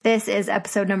This is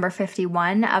episode number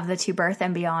 51 of the To Birth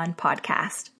and Beyond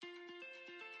podcast.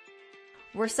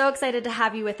 We're so excited to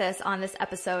have you with us on this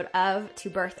episode of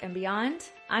To Birth and Beyond.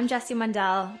 I'm Jessie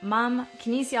Mundell, mom,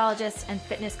 kinesiologist, and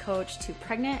fitness coach to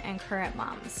pregnant and current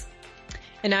moms.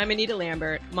 And I'm Anita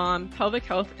Lambert, mom, pelvic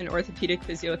health, and orthopedic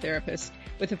physiotherapist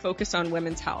with a focus on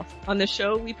women's health. On the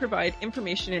show, we provide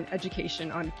information and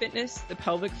education on fitness, the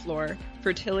pelvic floor,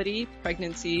 fertility,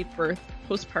 pregnancy, birth,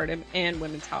 postpartum, and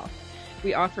women's health.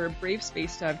 We offer a brave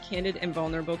space to have candid and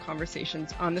vulnerable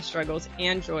conversations on the struggles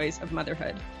and joys of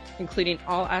motherhood, including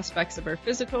all aspects of our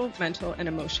physical, mental, and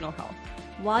emotional health.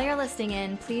 While you're listening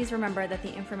in, please remember that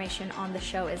the information on the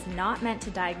show is not meant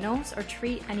to diagnose or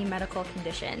treat any medical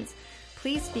conditions.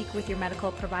 Please speak with your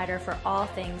medical provider for all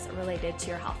things related to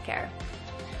your healthcare.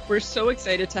 We're so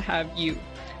excited to have you.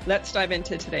 Let's dive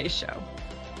into today's show.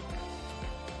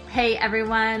 Hey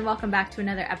everyone, welcome back to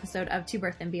another episode of To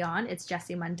Birth and Beyond. It's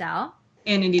Jessie Mundell.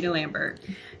 And Anita Lambert.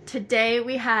 Today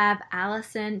we have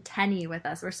Allison Tenney with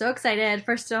us. We're so excited.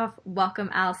 First off, welcome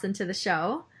Allison to the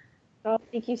show. Oh,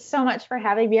 thank you so much for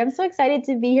having me. I'm so excited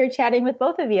to be here chatting with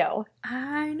both of you.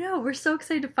 I know. We're so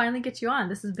excited to finally get you on.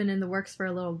 This has been in the works for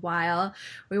a little while.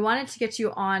 We wanted to get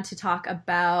you on to talk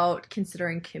about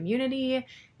considering community,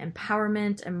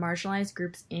 empowerment, and marginalized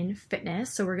groups in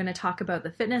fitness. So we're going to talk about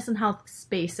the fitness and health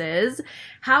spaces,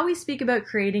 how we speak about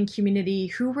creating community,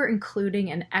 who we're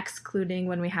including and excluding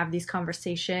when we have these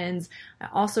conversations. I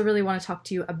also really want to talk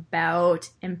to you about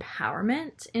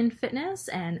empowerment in fitness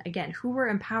and, again, who we're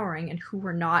empowering and who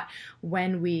we're not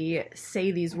when we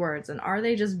say these words. And are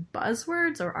they just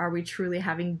buzzwords, or are we truly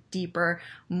having deeper,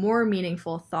 more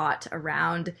meaningful thought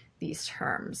around these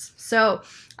terms? So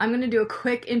I'm going to do a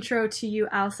quick intro to you,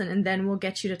 Allison, and then we'll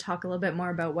get you to talk a little bit more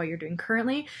about what you're doing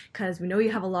currently, because we know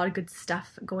you have a lot of good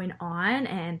stuff going on,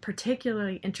 and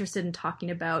particularly interested in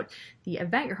talking about the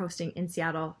event you're hosting in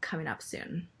Seattle coming up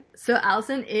soon. So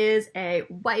Allison is a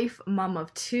wife, mom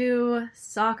of two,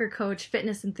 soccer coach,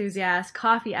 fitness enthusiast,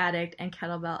 coffee addict, and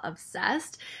kettlebell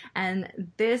obsessed.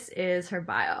 And this is her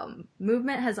bio.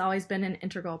 Movement has always been an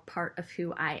integral part of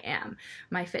who I am.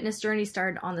 My fitness journey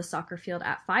started on the soccer field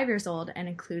at 5 years old and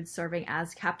includes serving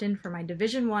as captain for my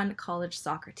Division I college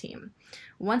soccer team.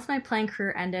 Once my playing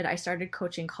career ended, I started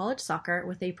coaching college soccer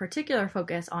with a particular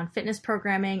focus on fitness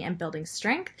programming and building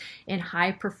strength in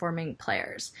high-performing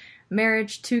players.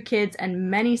 Marriage, 2 kids, and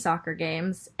many soccer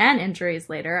games and injuries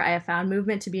later, I have found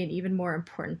movement to be an even more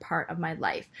important part of my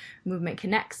life. Movement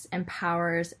connects,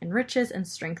 empowers, enriches, and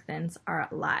strengthens our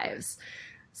lives.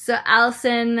 So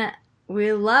Allison,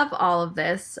 we love all of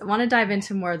this. I want to dive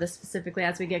into more of this specifically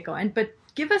as we get going, but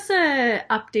give us an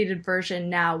updated version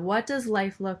now. What does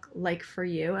life look like for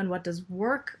you, and what does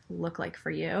work look like for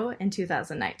you in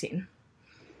 2019?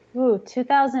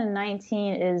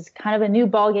 2019 is kind of a new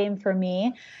ball game for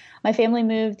me. My family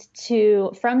moved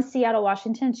from Seattle,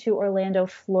 Washington to Orlando,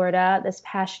 Florida this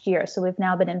past year. So we've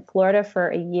now been in Florida for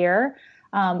a year,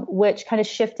 which kind of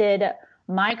shifted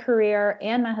my career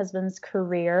and my husband's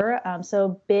career.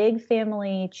 So big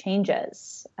family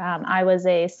changes. I was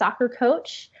a soccer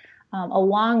coach,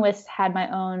 along with had my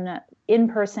own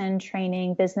in-person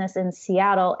training business in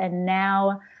Seattle. And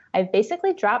now I've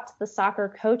basically dropped the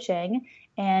soccer coaching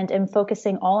and am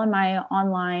focusing all on my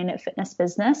online fitness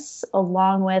business,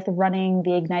 along with running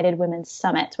the Ignited Women's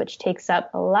Summit, which takes up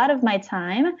a lot of my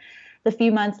time, the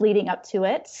few months leading up to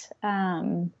it.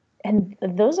 And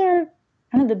those are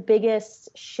kind of the biggest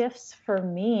shifts for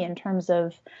me in terms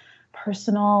of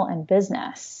personal and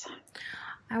business.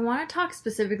 I want to talk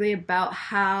specifically about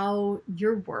how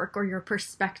your work or your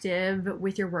perspective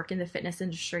with your work in the fitness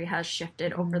industry has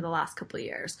shifted over the last couple of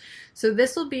years. So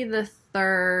this will be the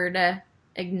third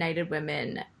Ignited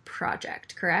Women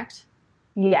project, correct?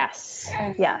 Yes.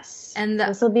 And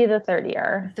this will be the third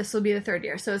year.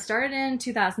 So it started in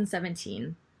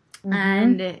 2017. Mm-hmm.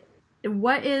 And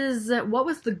what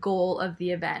was the goal of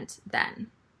the event then?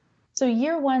 So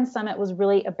year one summit was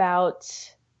really about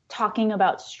talking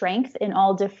about strength in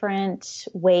all different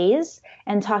ways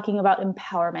and talking about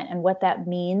empowerment and what that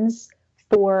means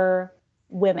for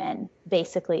women,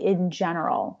 basically, in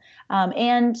general.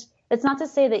 And it's not to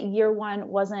say that year one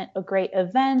wasn't a great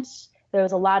event. There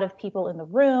was a lot of people in the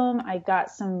room. I got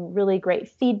some really great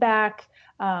feedback.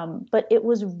 But it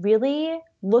was really,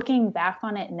 looking back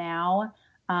on it now,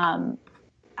 I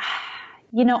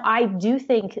do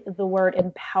think the word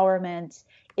empowerment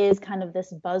is kind of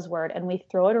this buzzword, and we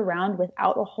throw it around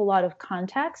without a whole lot of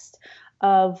context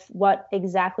of what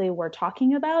exactly we're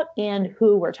talking about and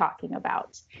who we're talking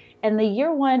about. And the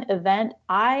year one event,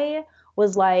 I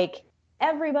was like,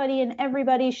 everybody and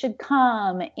everybody should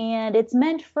come, and it's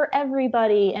meant for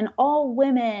everybody and all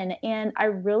women. And I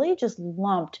really just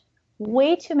lumped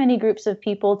way too many groups of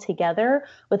people together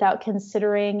without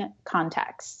considering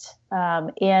context.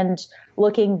 And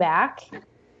looking back,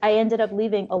 I ended up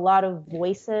leaving a lot of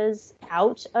voices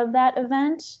out of that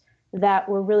event that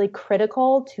were really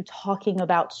critical to talking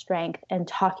about strength and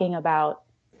talking about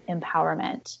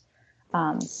empowerment.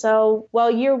 So while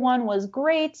year one was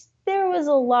great, there was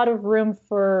a lot of room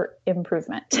for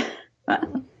improvement.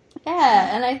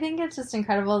 Yeah, and I think it's just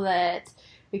incredible that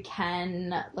we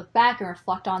can look back and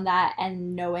reflect on that,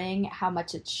 and knowing how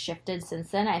much it's shifted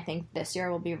since then. I think this year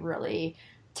will be really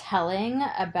telling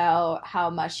about how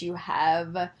much you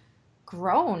have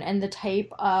grown and the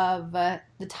type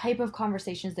of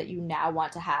conversations that you now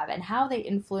want to have and how they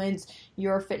influence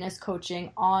your fitness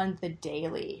coaching on the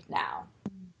daily now.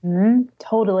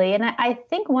 Totally. And I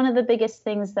think one of the biggest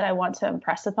things that I want to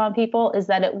impress upon people is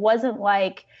that it wasn't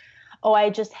like, oh,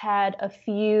 I just had a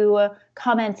few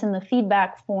comments in the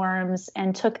feedback forms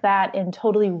and took that and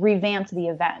totally revamped the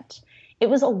event. It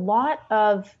was a lot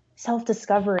of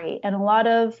self-discovery and a lot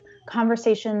of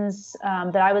conversations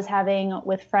that I was having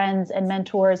with friends and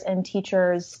mentors and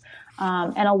teachers,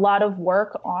 and a lot of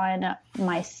work on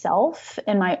myself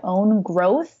and my own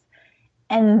growth.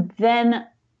 And then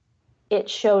it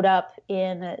showed up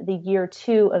in the year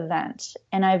 2 event,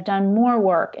 and I've done more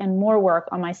work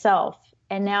on myself.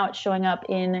 And now it's showing up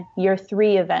in year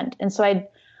 3 event. And so I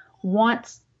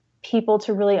want people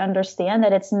to really understand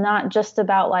that it's not just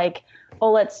about like,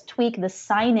 oh, let's tweak the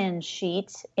sign-in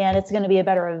sheet and it's going to be a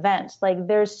better event. Like,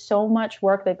 there's so much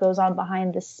work that goes on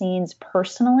behind the scenes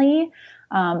personally,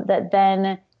 that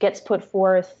then gets put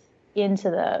forth into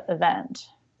the event.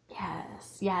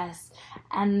 Yes.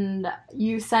 And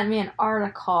you sent me an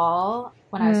article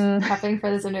when I was prepping for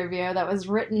this interview that was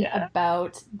written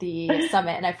about the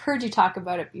summit. And I've heard you talk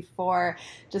about it before,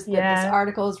 just that this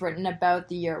article is written about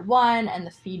the year 1, and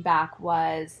the feedback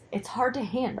was, it's hard to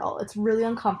handle. It's really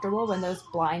uncomfortable when those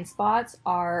blind spots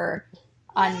are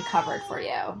uncovered for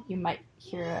you. You might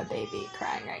hear a baby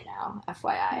crying right now,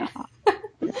 FYI.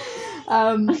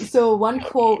 So one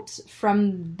quote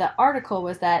from the article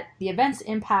was that the event's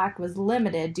impact was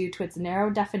limited due to its narrow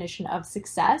definition of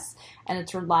success and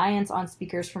its reliance on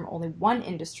speakers from only one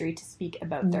industry to speak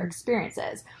about their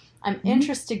experiences. I'm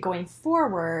interested going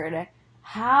forward,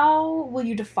 how will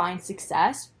you define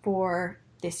success for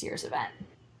this year's event?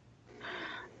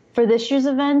 For this year's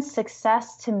event,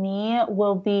 success to me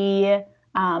will be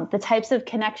the types of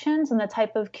connections and the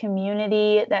type of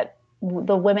community that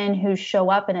the women who show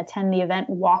up and attend the event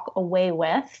walk away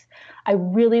with. I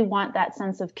really want that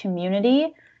sense of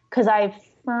community, because I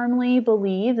firmly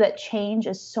believe that change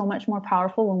is so much more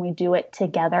powerful when we do it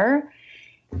together.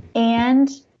 And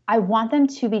I want them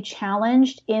to be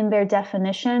challenged in their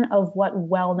definition of what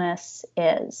wellness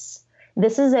is.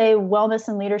 This is a wellness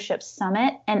and leadership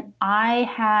summit, and I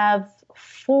have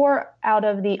 4 out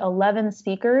of the 11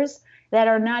 speakers that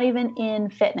are not even in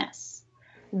fitness.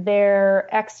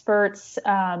 They're experts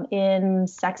in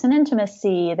sex and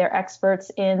intimacy. They're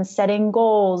experts in setting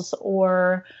goals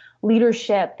or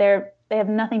leadership. They have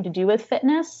nothing to do with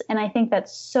fitness. And I think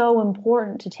that's so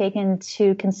important to take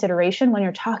into consideration when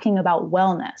you're talking about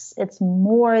wellness. It's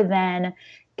more than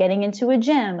getting into a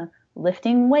gym,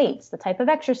 lifting weights, the type of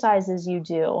exercises you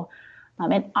do.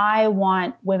 And I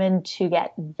want women to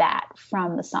get that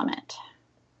from the summit.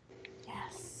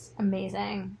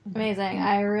 Amazing.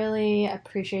 I really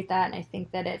appreciate that, and I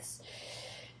think that it's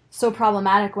so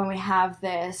problematic when we have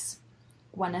this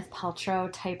Gwyneth Paltrow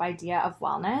type idea of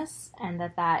wellness, and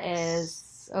that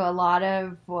is a lot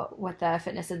of what the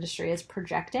fitness industry is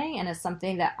projecting, and is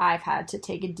something that I've had to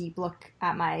take a deep look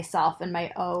at myself and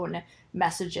my own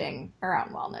messaging around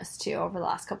wellness too over the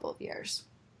last couple of years.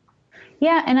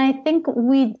 Yeah, and I think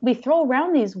we throw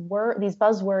around these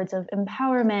buzzwords of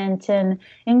empowerment and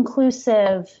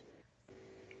inclusive,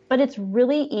 but it's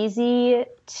really easy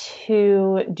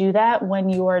to do that when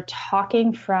you're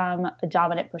talking from a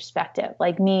dominant perspective.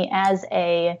 Like me, as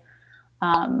a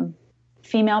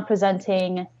female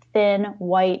presenting, thin,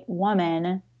 white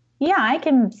woman, yeah, I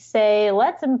can say,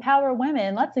 let's empower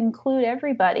women, let's include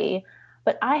everybody.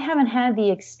 But I haven't had the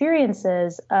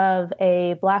experiences of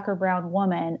a Black or brown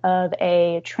woman, of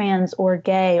a trans or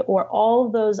gay, or all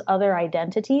of those other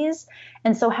identities.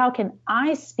 And so how can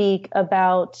I speak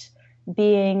about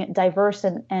being diverse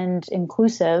and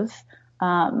inclusive?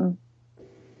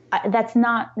 That's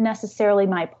not necessarily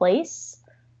my place,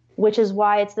 which is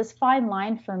why it's this fine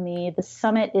line for me. The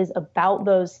summit is about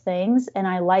those things, and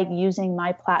I like using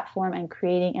my platform and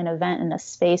creating an event and a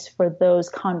space for those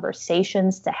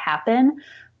conversations to happen.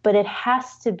 but it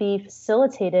has to be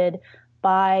facilitated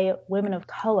by women of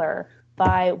color,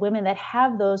 by women that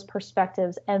have those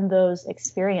perspectives and those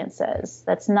experiences.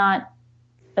 That's not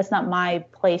my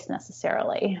place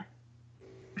necessarily.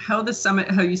 How the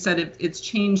summit, how you said it's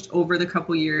changed over the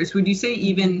couple years. Would you say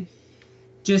even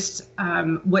just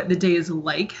what the day is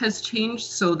like has changed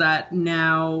so that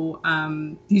now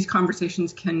these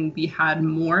conversations can be had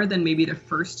more than maybe the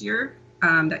first year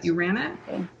that you ran it?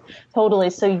 Totally.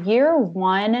 So year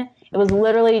one, it was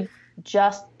literally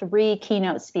just 3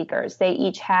 keynote speakers. They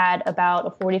each had about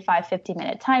a 45,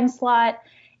 50-minute time slot.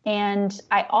 And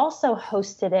I also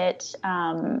hosted it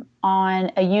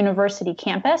on a university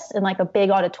campus in like a big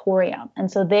auditorium.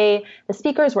 And so the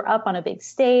speakers were up on a big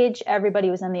stage. Everybody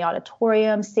was in the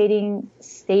auditorium, stadium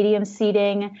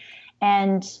seating.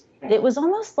 And it was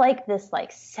almost like this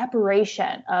like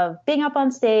separation of being up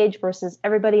on stage versus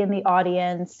everybody in the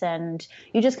audience. And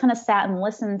you just kind of sat and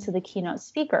listened to the keynote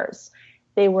speakers.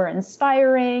 They were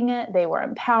inspiring, they were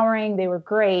empowering, they were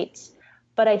great.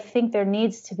 But I think there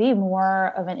needs to be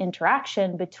more of an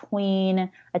interaction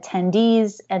between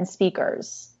attendees and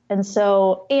speakers.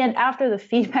 And after the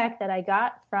feedback that I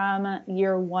got from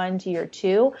year 1 to year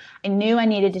 2, I knew I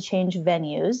needed to change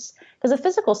venues because a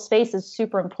physical space is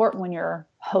super important when you're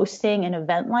hosting an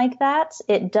event like that.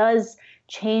 It does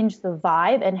change the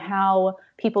vibe and how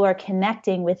people are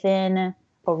connecting within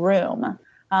a room.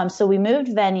 So we moved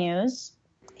venues.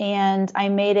 And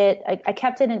I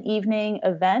kept it an evening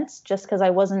event just because I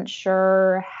wasn't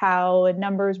sure how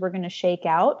numbers were going to shake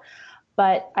out.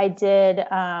 But I did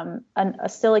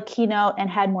still a keynote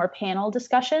and had more panel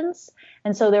discussions.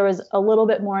 And so there was a little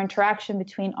bit more interaction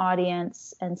between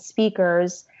audience and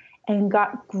speakers and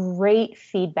got great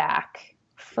feedback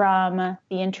from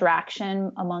the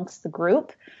interaction amongst the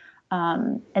group.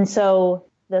 And so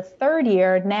the third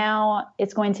year, now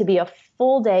it's going to be a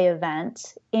full day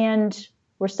event. And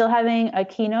we're still having a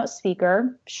keynote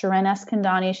speaker, Shirin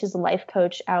Eskandani. She's a life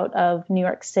coach out of New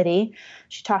York City.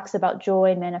 She talks about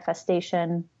joy and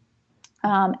manifestation.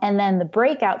 And then the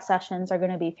breakout sessions are going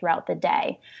to be throughout the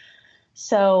day.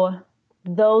 So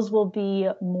those will be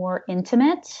more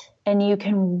intimate, and you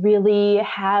can really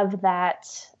have that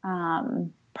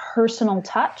personal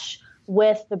touch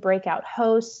with the breakout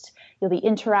host. You'll be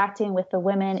interacting with the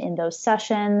women in those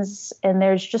sessions, and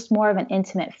there's just more of an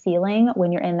intimate feeling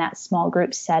when you're in that small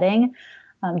group setting,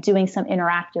 doing some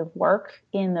interactive work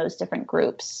in those different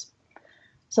groups.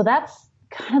 So that's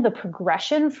kind of the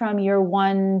progression from year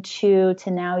 1, 2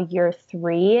 to now year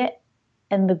 3.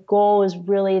 And the goal is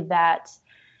really that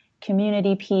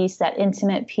community piece, that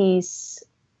intimate piece,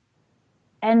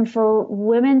 and for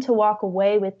women to walk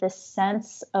away with this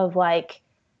sense of like,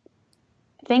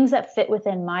 things that fit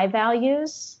within my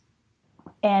values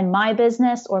and my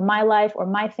business or my life or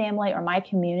my family or my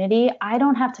community. I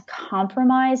don't have to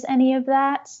compromise any of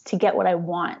that to get what I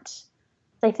want.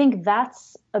 I think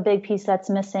that's a big piece that's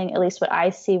missing, at least what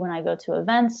I see when I go to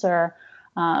events or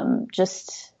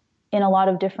just in a lot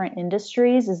of different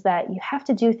industries, is that you have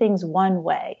to do things one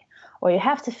way, or you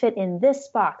have to fit in this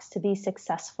box to be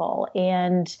successful,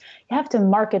 and you have to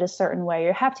market a certain way, or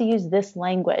you have to use this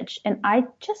language. And I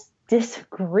just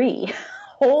disagree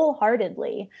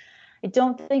wholeheartedly. I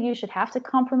don't think you should have to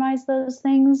compromise those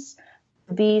things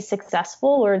to be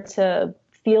successful or to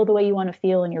feel the way you want to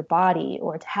feel in your body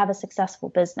or to have a successful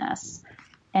business.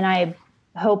 And I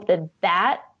hope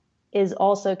that is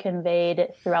also conveyed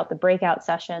throughout the breakout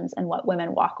sessions and what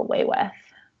women walk away with.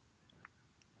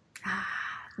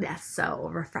 That's so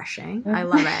refreshing. I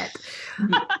love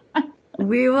it.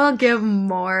 We will give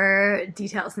more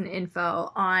details and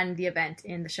info on the event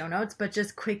in the show notes, but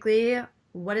just quickly,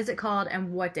 what is it called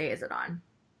and what day is it on?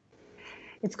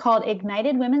 It's called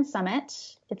Ignited Women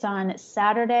Summit. It's on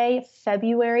Saturday,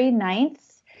 February 9th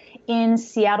in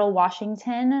Seattle,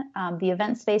 Washington. The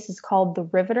event space is called The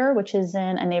Riveter, which is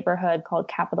in a neighborhood called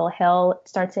Capitol Hill. It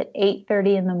starts at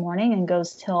 8:30 in the morning and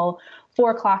goes till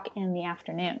 4 o'clock in the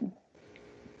afternoon.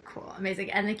 Cool.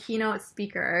 Amazing. And the keynote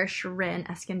speaker, Shirin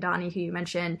Eskandani, who you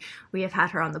mentioned, we have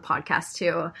had her on the podcast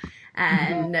too.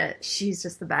 And she's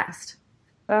just the best.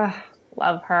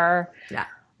 Love her. Yeah.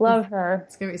 Love her.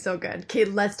 It's going to be so good. Okay,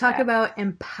 let's talk about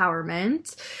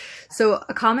empowerment. So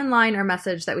a common line or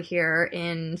message that we hear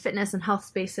in fitness and health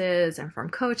spaces and from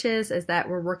coaches is that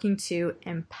we're working to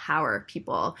empower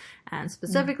people. And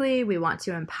specifically, we want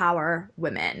to empower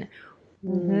women.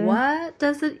 Mm-hmm. What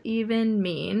does it even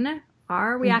mean?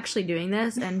 Are we actually doing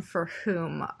this, and for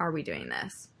whom are we doing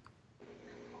this?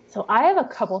 So I have a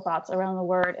couple thoughts around the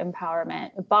word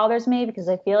empowerment. It bothers me because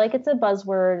I feel like it's a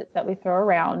buzzword that we throw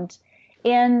around.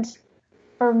 And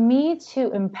for me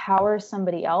to empower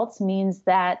somebody else means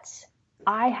that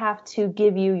I have to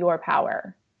give you your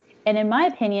power. And in my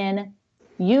opinion,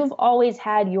 you've always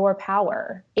had your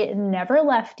power. It never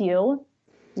left you.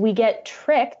 We get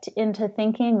tricked into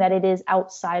thinking that it is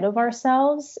outside of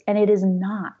ourselves, and it is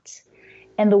not.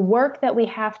 And the work that we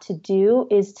have to do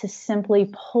is to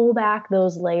simply pull back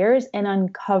those layers and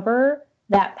uncover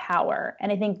that power.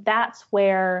 And I think that's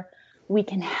where we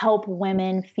can help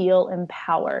women feel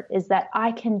empowered, is that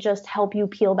I can just help you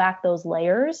peel back those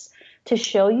layers to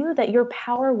show you that your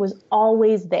power was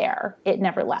always there. It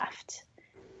never left.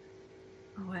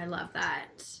 Oh, I love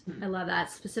that. I love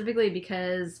that specifically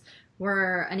because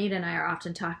Anita and I are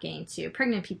often talking to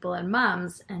pregnant people and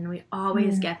moms, and we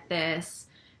always get this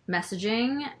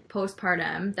messaging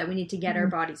postpartum that we need to get our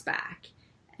bodies back.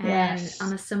 And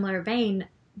on a similar vein,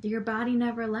 your body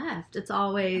never left. It's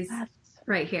always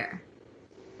right here.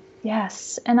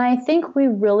 Yes. And I think we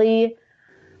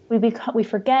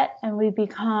forget and we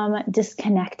become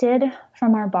disconnected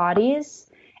from our bodies.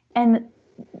 And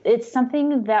it's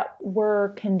something that we're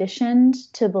conditioned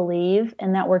to believe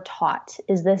and that we're taught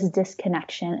is this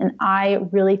disconnection. And I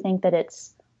really think that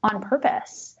it's on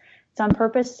purpose. It's on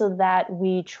purpose so that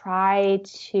we try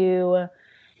to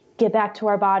get back to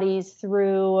our bodies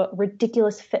through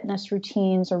ridiculous fitness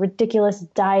routines or ridiculous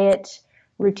diet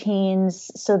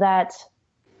routines so that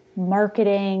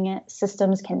marketing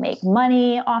systems can make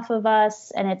money off of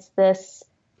us. And it's this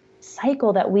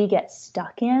cycle that we get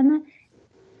stuck in.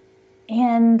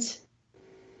 And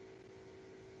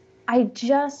I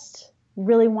just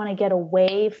really want to get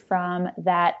away from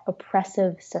that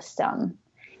oppressive system.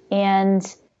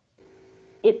 And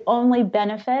it only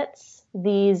benefits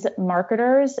these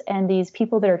marketers and these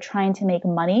people that are trying to make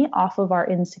money off of our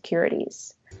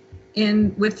insecurities.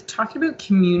 And with talking about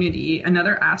community,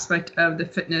 another aspect of the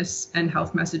fitness and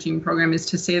health messaging program is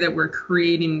to say that we're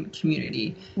creating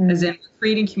community, as in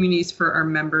creating communities for our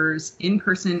members in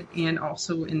person and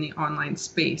also in the online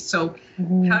space. So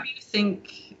how do you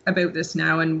think about this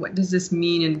now, and what does this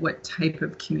mean, and what type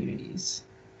of communities?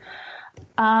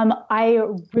 I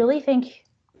really think,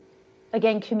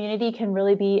 again, community can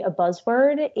really be a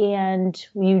buzzword, and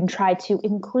you try to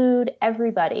include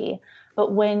everybody.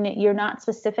 But when you're not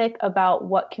specific about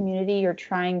what community you're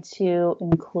trying to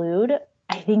include,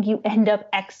 I think you end up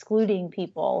excluding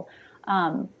people.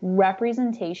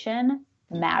 Representation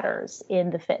matters in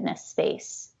the fitness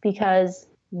space because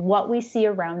what we see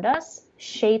around us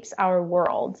shapes our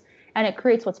world and it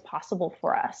creates what's possible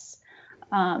for us.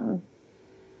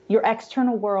 Your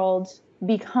external world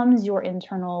becomes your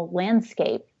internal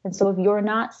landscape. And so if you're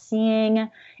not seeing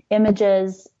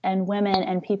images and women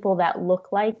and people that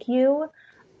look like you,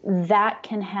 that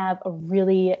can have a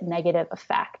really negative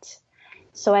effect.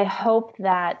 So I hope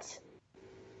that,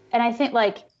 and I think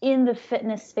like in the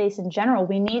fitness space in general,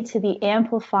 we need to be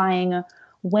amplifying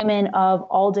women of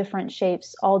all different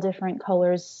shapes, all different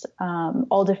colors,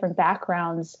 all different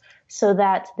backgrounds, so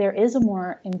that there is a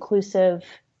more inclusive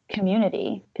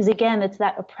community. Because again, it's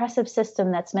that oppressive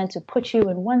system that's meant to put you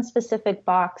in one specific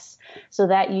box so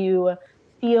that you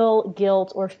feel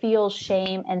guilt or feel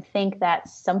shame and think that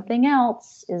something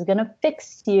else is going to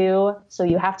fix you, so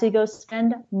you have to go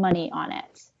spend money on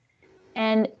it.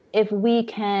 And if we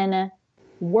can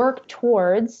work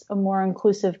towards a more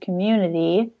inclusive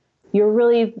community, you're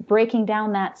really breaking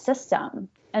down that system.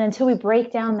 And until we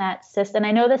break down that system, and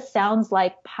I know this sounds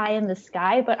like pie in the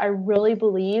sky, but I really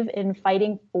believe in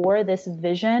fighting for this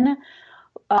vision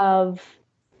of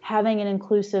having an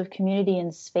inclusive community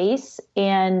and space.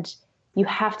 And you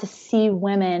have to see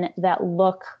women that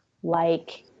look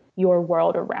like your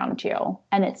world around you.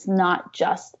 And it's not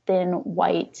just thin,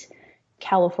 white,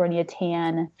 California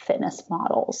tan fitness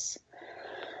models.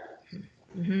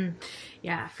 Mm-hmm.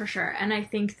 Yeah, for sure. And I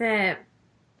think that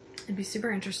it'd be super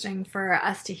interesting for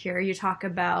us to hear you talk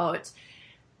about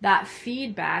that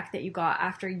feedback that you got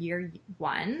after year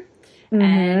one.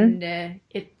 And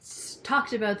it's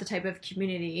talked about the type of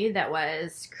community that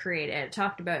was created. It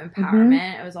talked about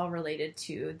empowerment. It was all related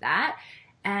to that.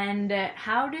 And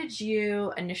how did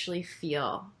you initially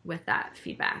feel with that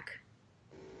feedback?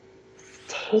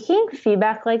 Taking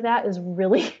feedback like that is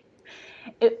really,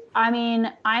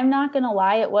 I'm not going to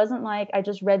lie. It wasn't like I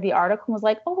just read the article and was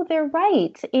like, oh, they're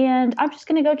right. And I'm just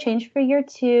going to go change for year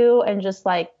two and just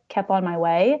like kept on my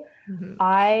way.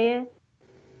 I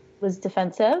was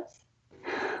defensive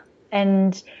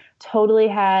and totally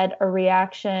had a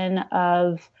reaction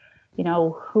of,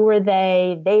 who are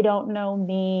they? They don't know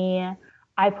me.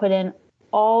 I put in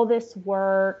all this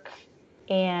work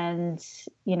and,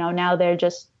 now they're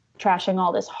just trashing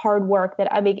all this hard work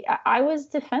that I was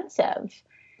defensive.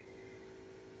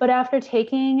 But after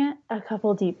taking a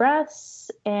couple deep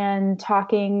breaths and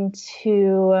talking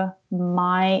to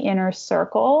my inner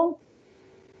circle,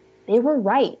 they were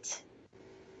right.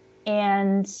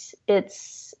 And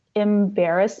it's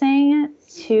embarrassing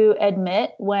to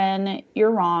admit when you're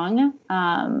wrong,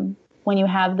 when you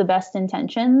have the best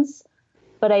intentions.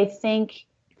 But I think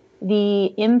the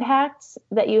impact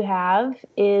that you have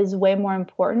is way more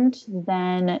important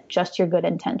than just your good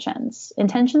intentions.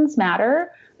 Intentions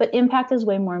matter, but impact is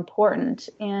way more important.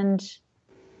 And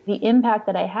the impact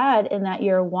that I had in that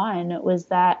year one was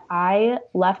that I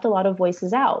left a lot of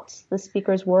voices out. The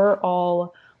speakers were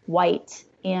all white.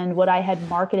 And what I had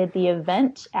marketed the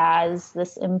event as,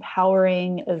 this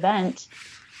empowering event,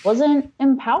 wasn't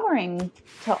empowering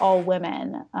to all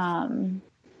women.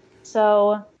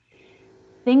 So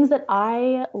things that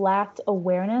I lacked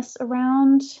awareness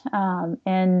around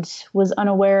and was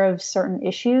unaware of certain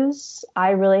issues,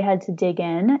 I really had to dig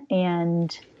in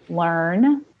and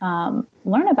learn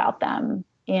about them.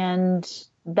 And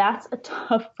that's a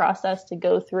tough process to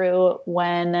go through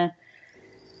when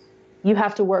you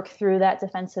have to work through that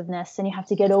defensiveness and you have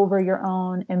to get over your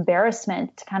own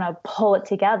embarrassment to kind of pull it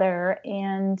together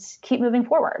and keep moving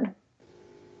forward.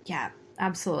 Yeah,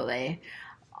 absolutely.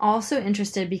 Also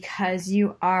interested because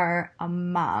you are a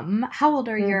mom. How old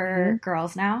are your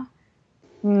girls now?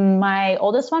 My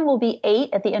oldest one will be 8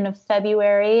 at the end of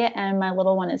February, and my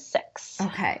little one is 6.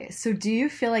 Okay. So do you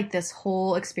feel like this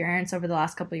whole experience over the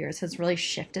last couple of years has really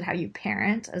shifted how you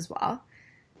parent as well?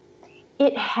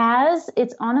 It has.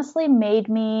 It's honestly made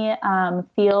me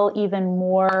feel even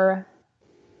more,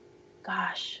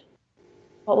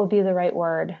 what would be the right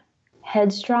word?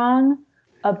 Headstrong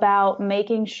about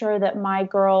making sure that my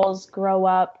girls grow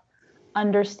up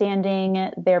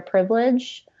understanding their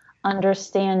privilege,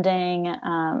 understanding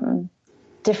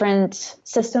different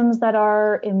systems that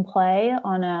are in play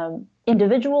on an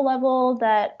individual level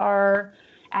that are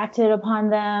acted upon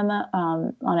them,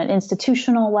 on an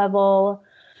institutional level.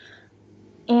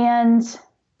 And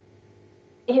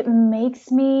it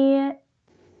makes me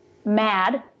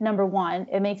mad, number one.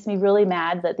 It makes me really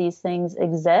mad that these things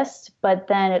exist, but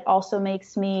then it also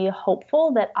makes me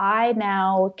hopeful that I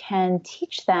now can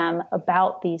teach them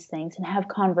about these things and have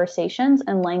conversations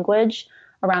and language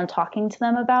around talking to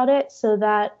them about it so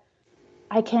that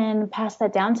I can pass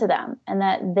that down to them and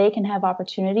that they can have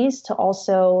opportunities to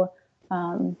also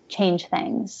change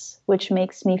things, which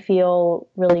makes me feel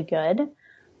really good.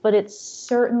 But it's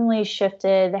certainly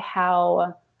shifted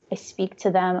how I speak to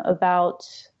them about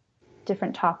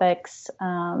different topics.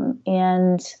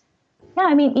 And yeah,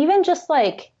 I mean, even just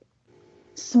like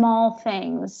small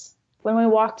things. When we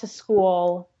walk to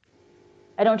school,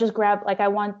 I don't just grab, like I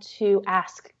want to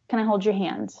ask, can I hold your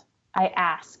hand? I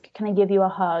ask, can I give you a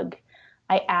hug?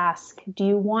 I ask, do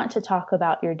you want to talk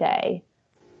about your day?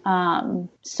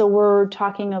 So we're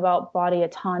talking about body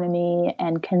autonomy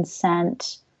and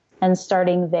consent and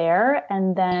starting there.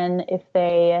 And then if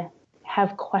they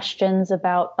have questions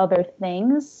about other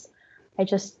things, I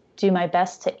just do my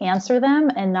best to answer them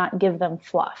and not give them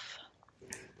fluff.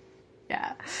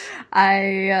 Yeah,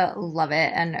 I love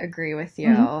it and agree with you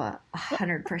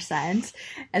 100%.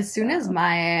 As soon as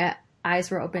my eyes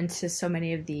were open to so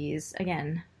many of these,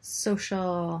 again,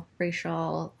 social,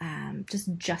 racial,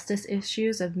 just justice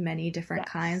issues of many different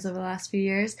kinds over the last few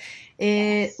years,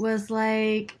 it was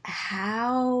like,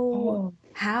 how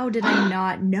did I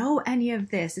not know any of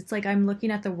this? It's like I'm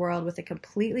looking at the world with a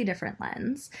completely different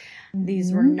lens.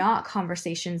 These were not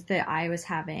conversations that I was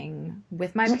having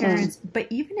with my parents, but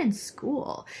even in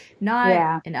school,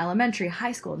 not in elementary,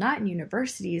 high school, not in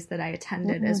universities that I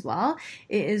attended as well.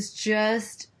 It is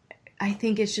just, I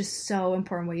think it's just so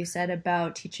important what you said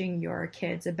about teaching your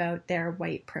kids about their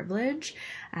white privilege.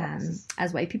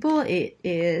 As white people, it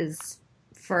is,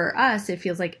 for us, it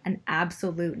feels like an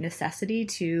absolute necessity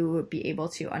to be able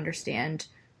to understand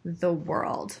the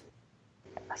world.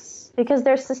 Yes, because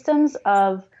there's systems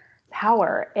of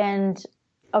power and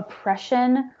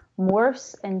oppression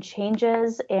morphs and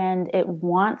changes, and it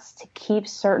wants to keep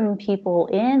certain people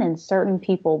in and certain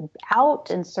people out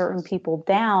and certain people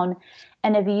down.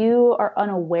 And if you are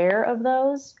unaware of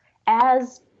those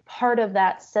as part of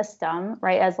that system,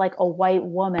 right, as like a white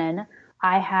woman,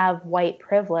 I have white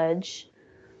privilege.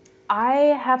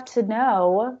 I have to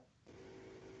know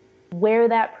where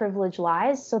that privilege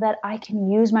lies so that I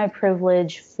can use my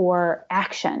privilege for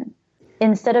action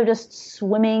instead of just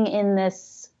swimming in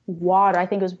this water. I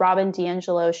think it was Robin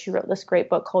DiAngelo. She wrote this great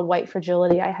book called White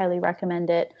Fragility. I highly recommend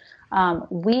it.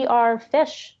 We are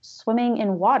fish swimming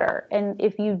in water. And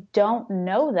if you don't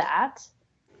know that,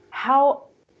 how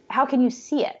can you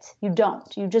see it? You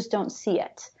just don't see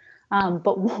it.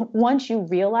 But once you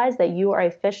realize that you are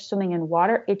a fish swimming in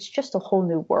water, it's just a whole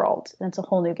new world and it's a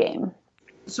whole new game.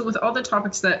 So with all the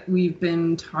topics that we've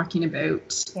been talking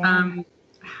about,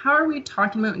 how are we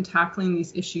talking about and tackling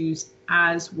these issues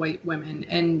as white women,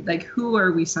 and like who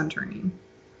are we centering?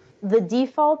 The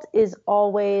default is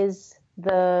always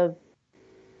the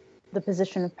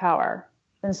position of power.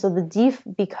 And so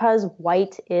because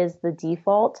white is the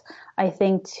default, I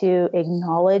think to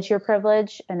acknowledge your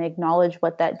privilege and acknowledge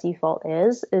what that default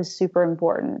is super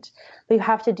important. But you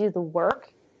have to do the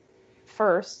work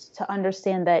first to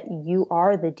understand that you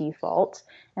are the default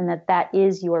and that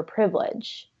is your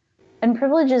privilege. And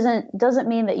privilege doesn't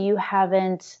mean that you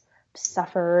haven't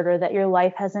suffered or that your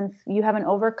life you haven't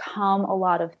overcome a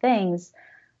lot of things.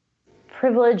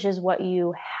 Privilege is what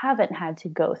you haven't had to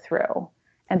go through.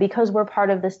 And because we're part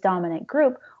of this dominant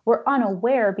group, we're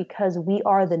unaware because we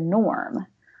are the norm.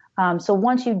 So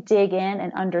once you dig in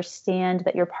and understand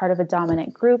that you're part of a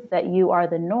dominant group, that you are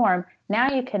the norm,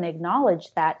 now you can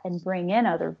acknowledge that and bring in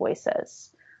other voices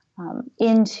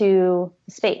into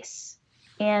space.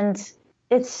 And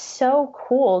it's so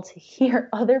cool to hear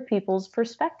other people's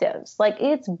perspectives. Like,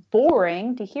 it's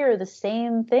boring to hear the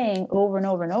same thing over and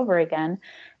over and over again.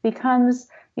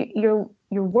 Your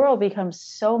world becomes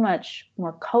so much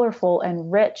more colorful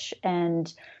and rich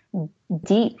and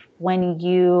deep when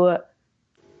your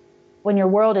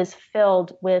world is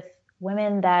filled with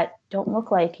women that don't look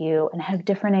like you and have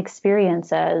different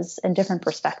experiences and different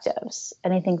perspectives.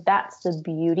 And I think that's the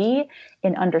beauty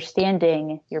in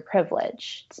understanding your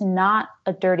privilege. It's not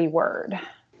a dirty word.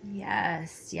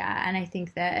 Yes. Yeah. And I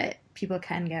think that people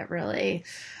can get really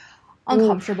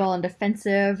uncomfortable and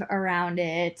defensive around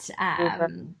it.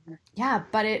 Yeah,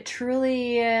 but it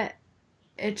truly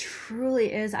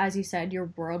is, as you said,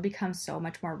 your world becomes so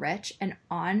much more rich. And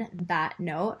on that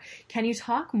note, can you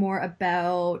talk more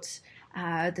about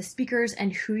the speakers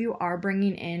and who you are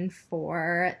bringing in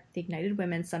for the Ignited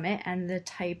Women Summit and the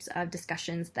types of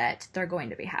discussions that they're going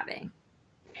to be having?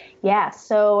 Yeah,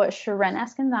 so Shirin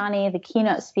Eskandani, the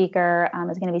keynote speaker,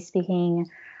 is going to be speaking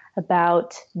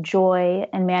about joy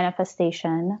and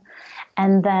manifestation.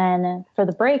 And then for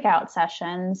the breakout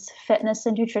sessions, Fitness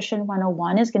and Nutrition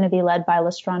 101 is going to be led by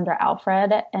Lestrandra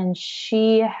Alfred, and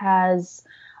she has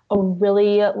a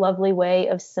really lovely way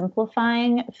of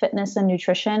simplifying fitness and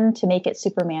nutrition to make it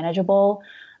super manageable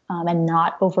and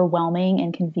not overwhelming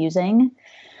and confusing.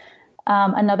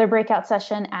 Another breakout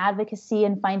session, Advocacy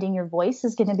and Finding Your Voice,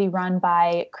 is going to be run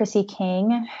by Chrissy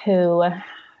King, who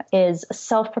is a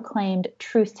self-proclaimed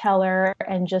truth teller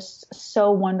and just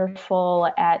so wonderful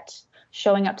at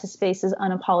showing up to spaces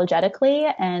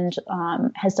unapologetically, and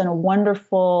has done a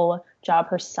wonderful job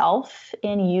herself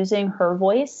in using her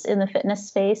voice in the fitness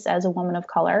space as a woman of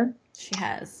color. She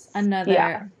has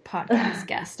another podcast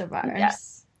guest of ours. Yeah.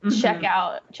 Mm-hmm.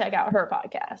 Check out her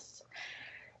podcast.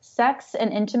 Sex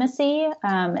and Intimacy,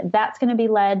 that's going to be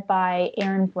led by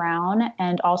Erin Brown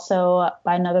and also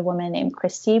by another woman named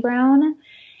Christy Brown.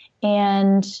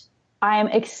 And I'm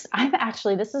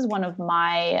actually, this is one of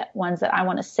my ones that I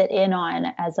want to sit in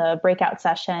on as a breakout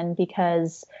session,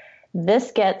 because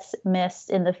this gets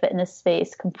missed in the fitness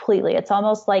space completely. It's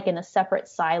almost like in a separate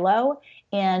silo.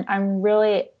 And I'm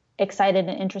really excited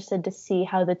and interested to see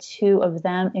how the two of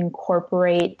them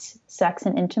incorporate sex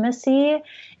and intimacy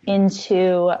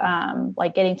into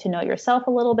like getting to know yourself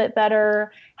a little bit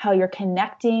better, how you're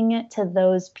connecting to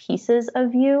those pieces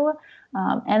of you.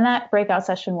 And that breakout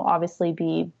session will obviously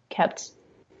be kept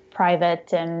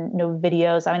private and no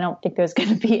videos. I don't think there's going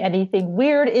to be anything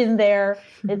weird in there.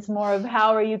 It's more of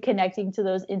how are you connecting to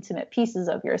those intimate pieces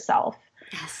of yourself.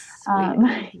 Yes.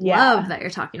 Love that you're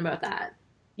talking about that.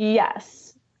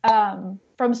 Yes.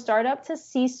 From startup to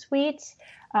C-suite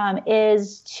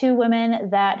is two women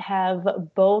that have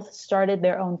both started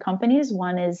their own companies.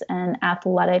 One is an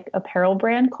athletic apparel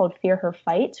brand called Fear Her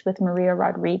Fight with Maria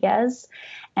Rodriguez,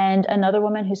 and another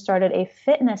woman who started a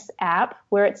fitness app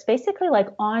where it's basically like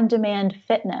on-demand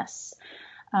fitness,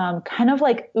 kind of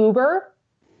like Uber,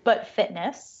 but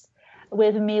fitness,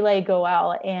 with Milay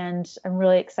Goel. And I'm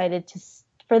really excited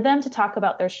for them to talk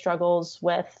about their struggles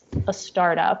with a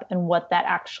startup and what that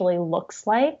actually looks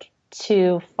like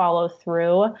to follow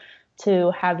through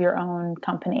to have your own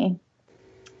company.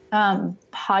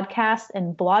 Podcast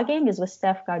and blogging is with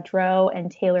Steph Gaudreau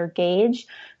and Taylor Gage,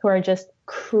 who are just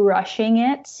crushing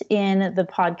it in the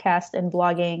podcast and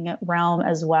blogging realm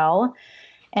as well.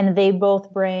 And they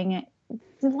both bring,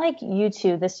 like you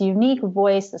two, this unique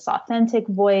voice, this authentic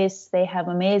voice. They have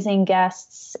amazing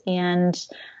guests, and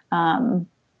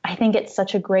I think it's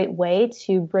such a great way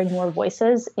to bring more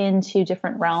voices into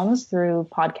different realms through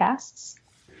podcasts.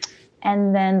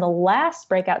 And then the last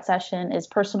breakout session is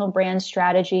personal brand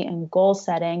strategy and goal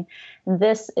setting.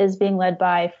 This is being led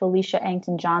by Felicia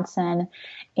Angton Johnson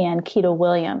and Keita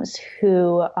Williams,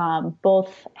 who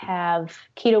both have,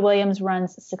 Keita Williams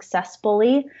runs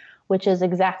Successfully, which is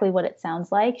exactly what it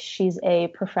sounds like. She's a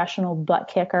professional butt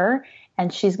kicker,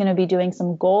 and she's going to be doing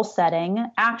some goal setting,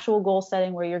 actual goal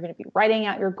setting, where you're going to be writing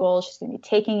out your goals. She's going to be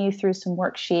taking you through some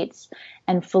worksheets.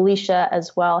 And Felicia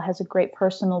as well has a great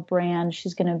personal brand.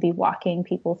 She's going to be walking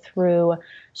people through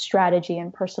strategy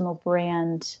and personal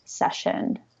brand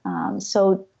session.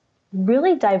 So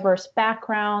really diverse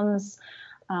backgrounds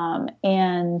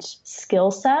and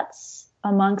skill sets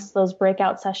amongst those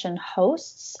breakout session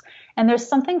hosts. And there's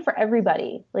something for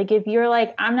everybody. Like if you're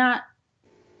like, I'm not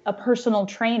a personal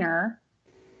trainer,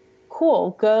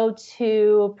 cool, go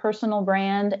to personal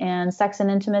brand and sex and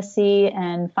intimacy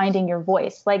and finding your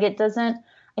voice. Like it doesn't,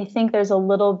 I think there's a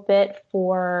little bit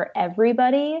for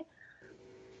everybody,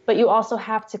 but you also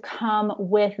have to come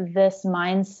with this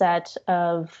mindset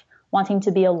of wanting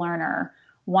to be a learner,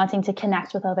 wanting to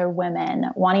connect with other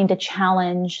women, wanting to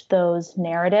challenge those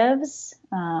narratives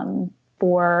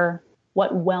for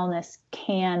what wellness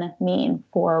can mean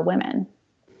for women.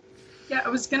 Yeah, I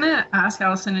was going to ask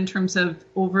Allison in terms of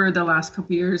over the last couple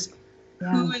of years,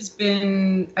 who has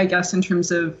been, I guess, in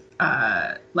terms of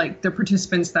like the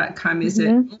participants that come, is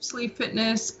it mostly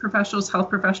fitness professionals, health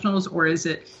professionals, or is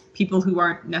it people who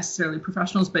aren't necessarily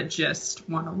professionals but just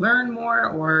want to learn more,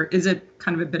 or is it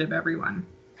kind of a bit of everyone?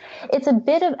 It's a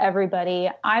bit of everybody.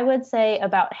 I would say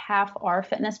about half are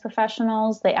fitness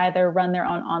professionals. They either run their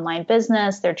own online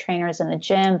business, they're trainers in a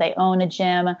gym, they own a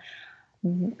gym.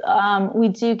 We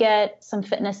do get some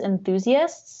fitness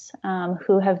enthusiasts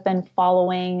who have been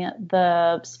following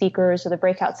the speakers or the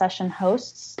breakout session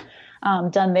hosts,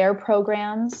 done their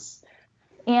programs.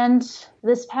 And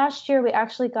this past year, we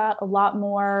actually got a lot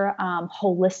more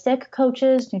holistic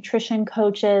coaches, nutrition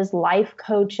coaches, life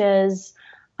coaches,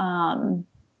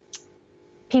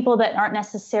 people that aren't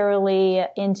necessarily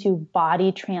into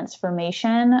body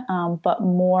transformation, but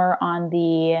more on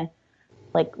the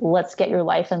like, let's get your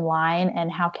life in line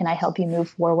and how can I help you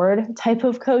move forward type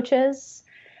of coaches.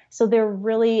 So they're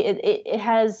really, it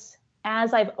has,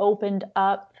 as I've opened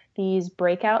up these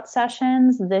breakout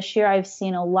sessions this year, I've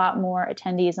seen a lot more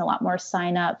attendees and a lot more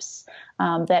signups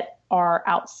that are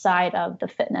outside of the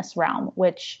fitness realm,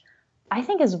 which I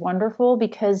think is wonderful,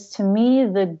 because to me,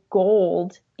 the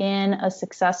gold in a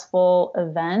successful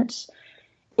event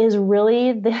is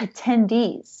really the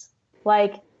attendees.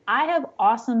 Like, I have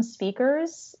awesome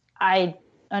speakers. I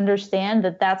understand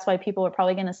that that's why people are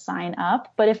probably going to sign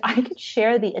up. But if I could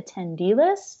share the attendee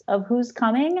list of who's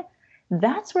coming,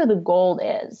 that's where the gold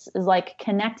is like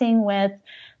connecting with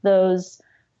those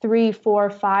 3, 4,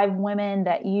 5 women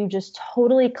that you just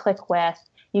totally click with.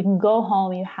 You can go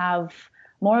home, you have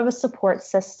more of a support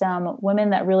system, women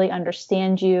that really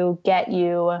understand you, get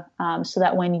you, so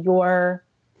that when you're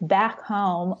back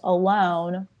home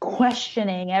alone,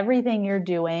 questioning everything you're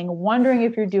doing, wondering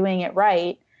if you're doing it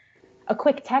right, a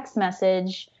quick text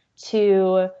message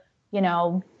to,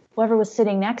 whoever was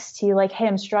sitting next to you, like, hey,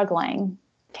 I'm struggling.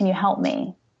 Can you help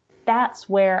me? That's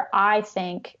where I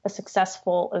think a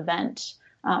successful event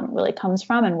really comes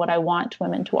from, and what I want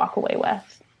women to walk away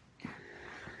with.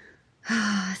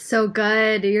 So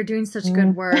good. You're doing such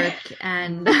good work.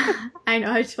 And I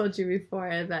know I told you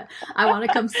before that I want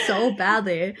to come so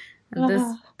badly. And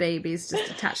this baby's just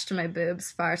attached to my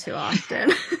boobs far too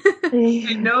often.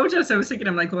 I know, Jess. I was thinking,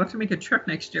 I'm like, we'll have to make a trip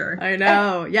next year. I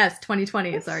know. Yes,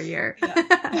 2020 is our year.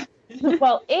 Yeah.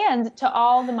 Well, and to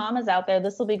all the mamas out there,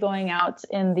 this will be going out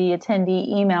in the attendee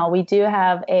email. We do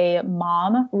have a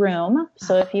mom room.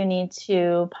 So if you need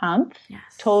to pump,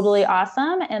 totally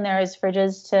awesome. And there's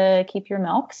fridges to keep your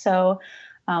milk. So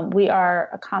we are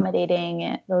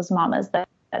accommodating those mamas that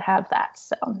have that.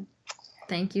 So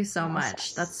thank you so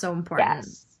much. That's so important.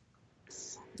 Yes.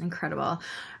 Incredible.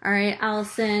 All right,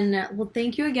 Allison. Well,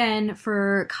 thank you again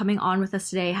for coming on with us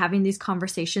today, having these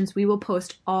conversations. We will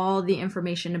post all the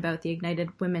information about the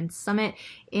Ignited Women's Summit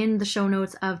in the show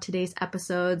notes of today's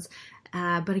episodes.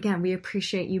 But again, we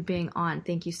appreciate you being on.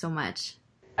 Thank you so much.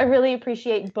 I really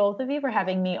appreciate both of you for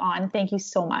having me on. Thank you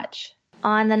so much.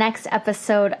 On the next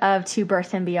episode of To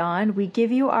Birth and Beyond, we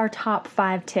give you our top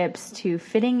 5 tips to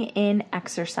fitting in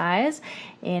exercise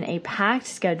in a packed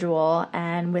schedule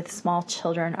and with small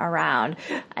children around.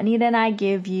 Anita and I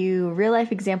give you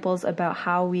real-life examples about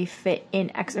how we fit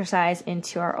in exercise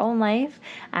into our own life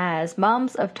as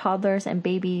moms of toddlers and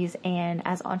babies and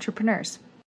as entrepreneurs.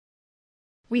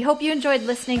 We hope you enjoyed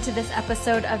listening to this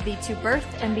episode of the To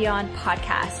Birth and Beyond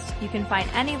podcast. You can find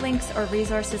any links or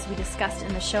resources we discussed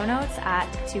in the show notes at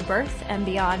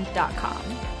tobirthandbeyond.com.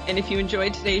 And if you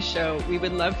enjoyed today's show, we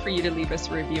would love for you to leave us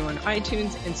a review on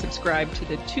iTunes and subscribe to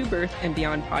the To Birth and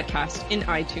Beyond podcast in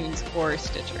iTunes or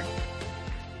Stitcher.